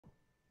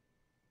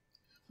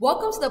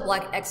Welcome to the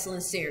Black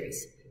Excellence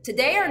Series.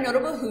 Today our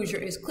notable Hoosier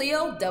is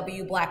Cleo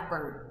W.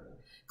 Blackburn.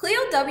 Cleo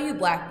W.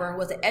 Blackburn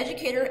was the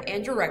educator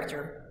and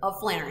director of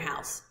Flannel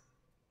House.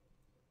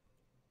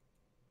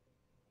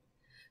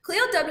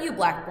 Cleo W.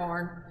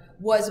 Blackburn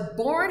was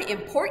born in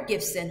Port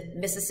Gibson,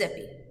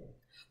 Mississippi.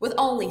 With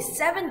only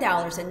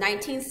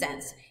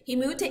 $7.19, he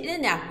moved to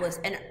Indianapolis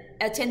and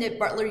attended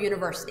Butler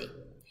University.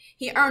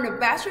 He earned a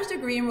bachelor's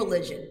degree in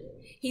religion.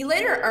 He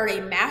later earned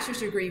a master's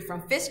degree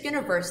from Fisk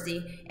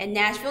University in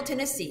Nashville,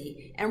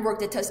 Tennessee, and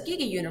worked at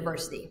Tuskegee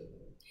University.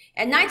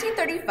 In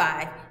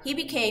 1935, he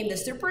became the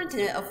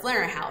superintendent of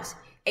Flannel House,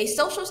 a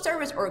social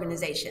service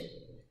organization.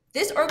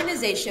 This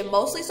organization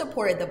mostly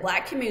supported the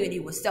Black community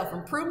with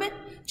self-improvement,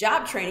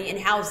 job training, and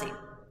housing.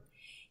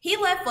 He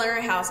left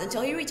Flannel House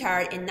until he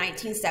retired in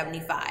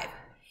 1975.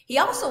 He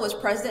also was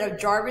president of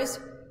Jarvis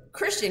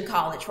Christian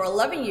College for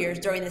 11 years.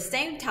 During the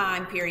same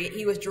time period,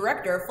 he was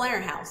director of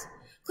Flannel House.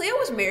 Cleo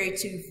was married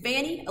to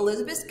Fannie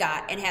Elizabeth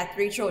Scott and had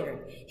 3 children.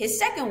 His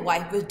second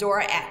wife was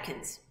Dora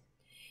Atkins.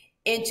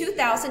 In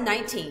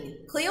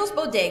 2019, Cleo's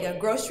Bodega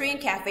Grocery and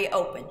Cafe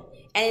opened,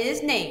 and it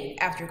is named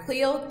after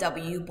Cleo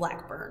W.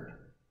 Blackburn.